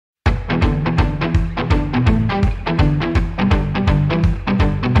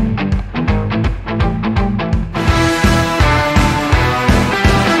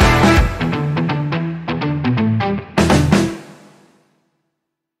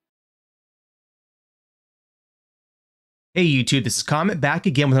Hey YouTube, this is Comet back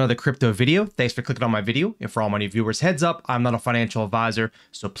again with another crypto video. Thanks for clicking on my video. And for all my new viewers, heads up, I'm not a financial advisor,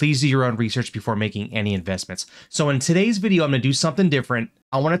 so please do your own research before making any investments. So in today's video, I'm going to do something different.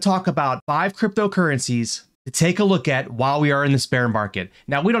 I want to talk about 5 cryptocurrencies to take a look at while we are in this bear market.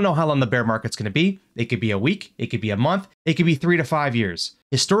 Now, we don't know how long the bear market's going to be. It could be a week, it could be a month, it could be 3 to 5 years.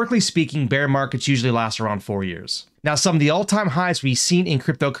 Historically speaking, bear markets usually last around 4 years. Now, some of the all-time highs we've seen in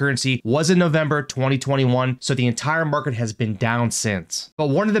cryptocurrency was in November 2021, so the entire market has been down since. But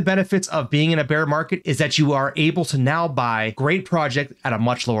one of the benefits of being in a bear market is that you are able to now buy great project at a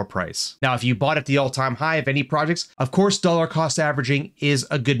much lower price. Now, if you bought at the all-time high of any projects, of course, dollar cost averaging is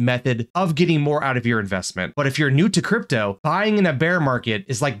a good method of getting more out of your investment. But if you're new to crypto, buying in a bear market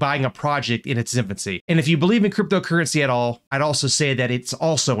is like buying a project in its infancy. And if you believe in cryptocurrency at all, I'd also say that it's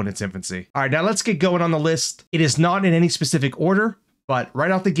also in its infancy. All right, now let's get going on the list. It is not in any specific order, but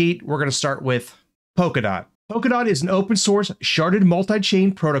right out the gate, we're going to start with Polkadot. Polkadot is an open source sharded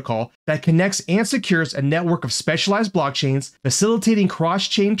multi-chain protocol that connects and secures a network of specialized blockchains, facilitating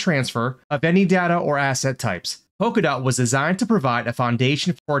cross-chain transfer of any data or asset types. Polkadot was designed to provide a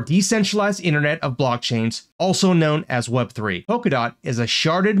foundation for a decentralized internet of blockchains, also known as Web3. Polkadot is a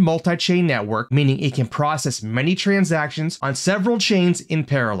sharded multi-chain network, meaning it can process many transactions on several chains in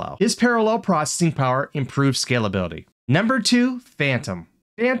parallel. This parallel processing power improves scalability. Number 2, Phantom.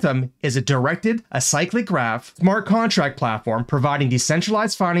 Phantom is a directed acyclic graph smart contract platform providing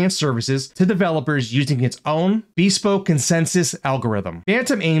decentralized finance services to developers using its own bespoke consensus algorithm.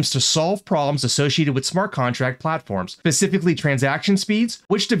 Phantom aims to solve problems associated with smart contract platforms, specifically transaction speeds,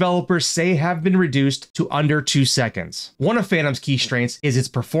 which developers say have been reduced to under 2 seconds. One of Phantom's key strengths is its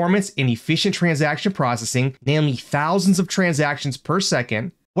performance in efficient transaction processing, namely thousands of transactions per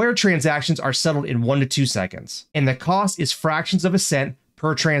second, where transactions are settled in 1 to 2 seconds, and the cost is fractions of a cent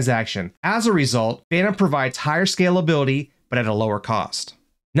per transaction. As a result, Phantom provides higher scalability, but at a lower cost.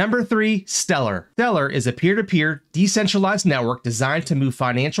 Number 3, Stellar. Stellar is a peer-to-peer decentralized network designed to move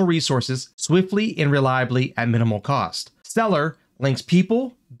financial resources swiftly and reliably at minimal cost. Stellar links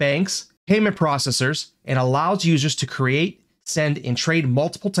people, banks, payment processors, and allows users to create, send, and trade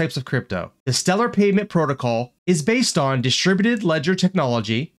multiple types of crypto. The Stellar payment protocol is based on distributed ledger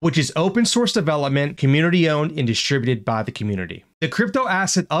technology, which is open source development, community owned, and distributed by the community. The crypto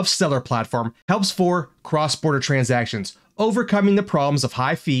asset of Stellar platform helps for cross-border transactions, overcoming the problems of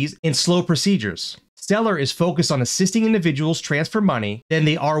high fees and slow procedures. Stellar is focused on assisting individuals transfer money than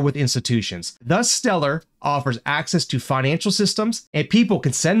they are with institutions. Thus, Stellar offers access to financial systems, and people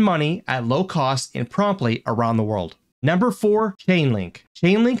can send money at low cost and promptly around the world. Number 4, Chainlink.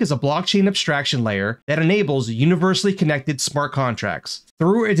 Chainlink is a blockchain abstraction layer that enables universally connected smart contracts.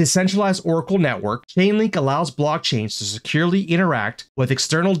 Through a decentralized Oracle network, Chainlink allows blockchains to securely interact with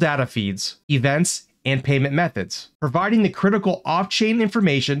external data feeds, events, and payment methods, providing the critical off-chain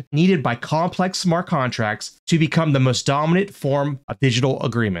information needed by complex smart contracts to become the most dominant form of digital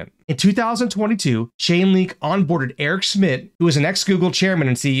agreement. In 2022, Chainlink onboarded Eric Schmidt, who is an ex-Google chairman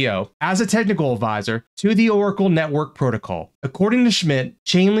and CEO, as a technical advisor to the Oracle Network Protocol. According to Schmidt,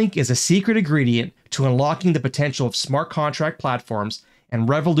 Chainlink is a secret ingredient to unlocking the potential of smart contract platforms and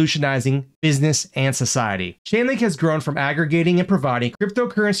revolutionizing business and society. Chainlink has grown from aggregating and providing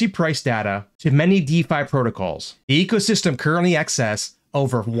cryptocurrency price data to many DeFi protocols. The ecosystem currently accesses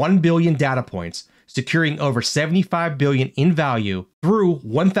over 1 billion data points, securing over 75 billion in value through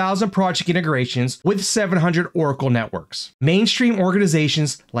 1,000 project integrations with 700 Oracle networks. Mainstream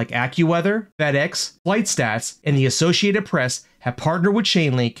organizations like AccuWeather, FedEx, FlightStats, and the Associated Press have partnered with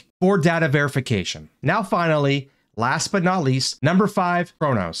Chainlink for data verification. Now finally, last but not least, number 5,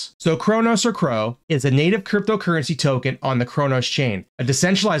 Cronos. So Cronos, or CRO, is a native cryptocurrency token on the Cronos chain, a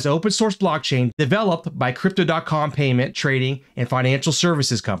decentralized open source blockchain developed by Crypto.com payment, trading, and financial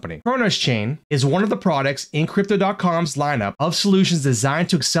services company. Cronos chain is one of the products in Crypto.com's lineup of solutions designed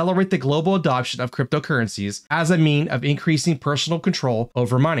to accelerate the global adoption of cryptocurrencies as a means of increasing personal control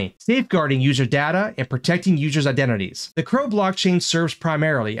over money, safeguarding user data, and protecting users' identities. The CRO blockchain serves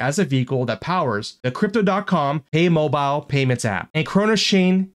primarily as a vehicle that powers the Crypto.com mobile payments app, and Cronos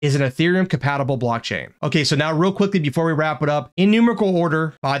chain is an Ethereum compatible blockchain. Okay, so now real quickly before we wrap it up, in numerical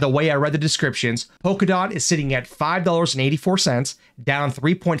order, by the way I read the descriptions, Polkadot is sitting at $5.84, down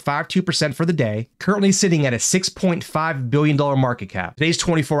 3.52% for the day, currently sitting at a $6.5 billion market cap. Today's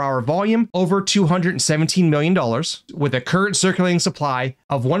 24-hour volume, over $217 million, with a current circulating supply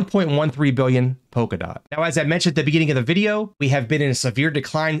of 1.13 billion Polkadot. Now, as I mentioned at the beginning of the video, we have been in a severe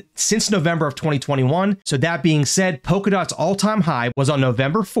decline since November of 2021. So that being said, Polkadot's all-time high was on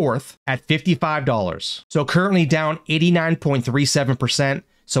November 4th at $55. So currently down 89.37%.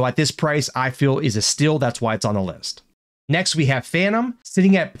 So at this price, I feel is a steal. That's why it's on the list. Next, we have Phantom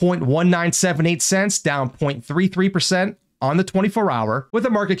sitting at 0.1978 cents, down 0.33% on the 24-hour, with a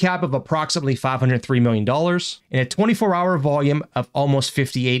market cap of approximately $503 million and a 24-hour volume of almost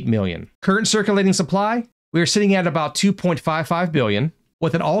 58 million. Current circulating supply, we are sitting at about 2.55 billion,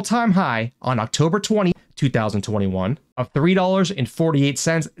 with an all-time high on October 20, 2021 of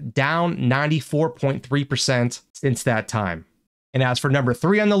 $3.48, down 94.3% since that time. And as for number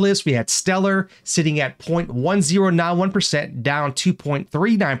 3 on the list, we had Stellar sitting at 0.1091%, down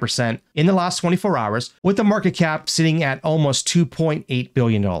 2.39% in the last 24 hours, with the market cap sitting at almost $2.8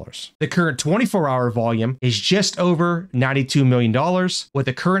 billion. The current 24-hour volume is just over $92 million, with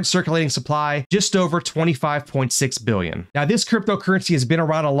the current circulating supply just over 25.6 billion. Now, this cryptocurrency has been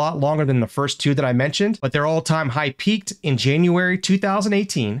around a lot longer than the first two that I mentioned, but their all-time high peaked in January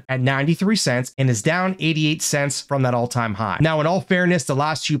 2018 at 93 cents and is down 88 cents from that all-time high. Now, in all fairness, the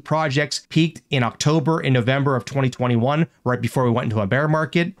last two projects peaked in October and November of 2021, right before we went into a bear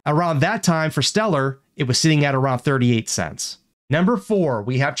market. Around that time for Stellar, it was sitting at around 38 cents. Number 4,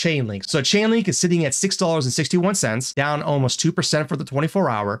 we have Chainlink. So Chainlink is sitting at $6.61, down almost 2% for the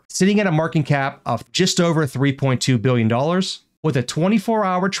 24-hour, sitting at a market cap of just over $3.2 billion, with a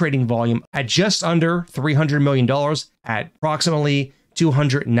 24-hour trading volume at just under $300 million at approximately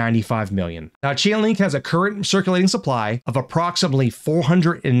 295 million. Now, Chainlink has a current circulating supply of approximately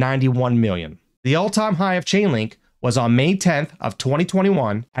 491 million. The all-time high of Chainlink was on May 10th of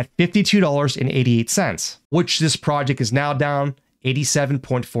 2021 at $52.88, which this project is now down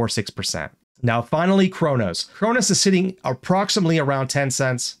 87.46%. Now, finally, Cronos. Cronos is sitting approximately around 10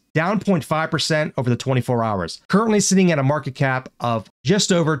 cents, down 0.5% over the 24 hours, currently sitting at a market cap of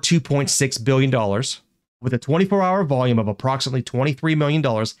just over $2.6 billion, with a 24-hour volume of approximately $23 million,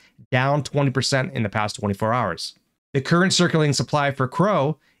 down 20% in the past 24 hours. The current circulating supply for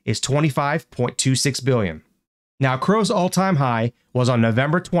CRO is 25.26 billion. Now, CRO's all-time high was on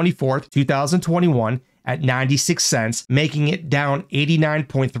November 24th, 2021 at 96 cents, making it down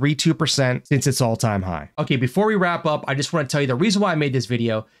 89.32% since its all-time high. Okay, before we wrap up, I just want to tell you the reason why I made this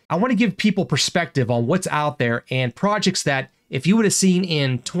video. I want to give people perspective on what's out there and projects that if you would have seen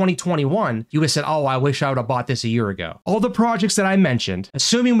in 2021, you would have said, oh, I wish I would have bought this a year ago. All the projects that I mentioned,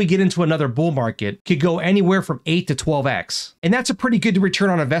 assuming we get into another bull market, could go anywhere from 8 to 12x. And that's a pretty good return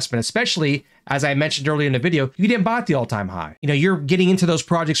on investment, especially, as I mentioned earlier in the video, you didn't buy at the all-time high. You know, you're getting into those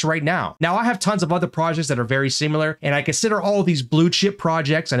projects right now. Now, I have tons of other projects that are very similar, and I consider all of these blue chip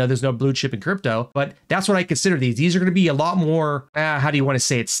projects. I know there's no blue chip in crypto, but that's what I consider these. These are going to be a lot more, how do you want to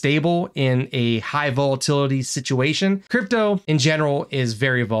say it, stable in a high volatility situation. Crypto in general is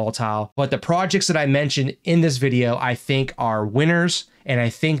very volatile, but the projects that I mentioned in this video, I think are winners. And I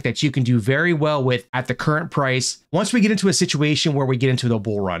think that you can do very well with at the current price once we get into a situation where we get into the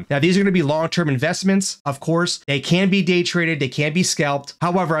bull run. Now, these are going to be long-term investments. Of course, they can be day traded. They can be scalped.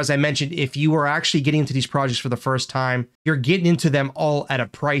 However, as I mentioned, if you are actually getting into these projects for the first time, you're getting into them all at a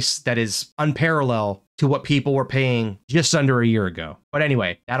price that is unparalleled to what people were paying just under a year ago. But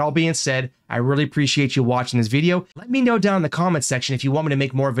anyway, that all being said, I really appreciate you watching this video. Let me know down in the comments section if you want me to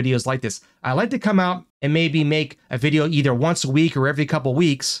make more videos like this. I like to come out and maybe make a video either once a week or every couple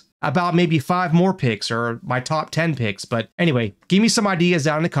weeks about maybe 5 more picks or my top 10 picks. But anyway, give me some ideas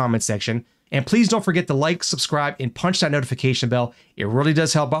down in the comments section. And please don't forget to like, subscribe, and punch that notification bell. It really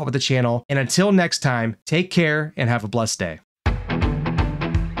does help out with the channel. And until next time, take care and have a blessed day.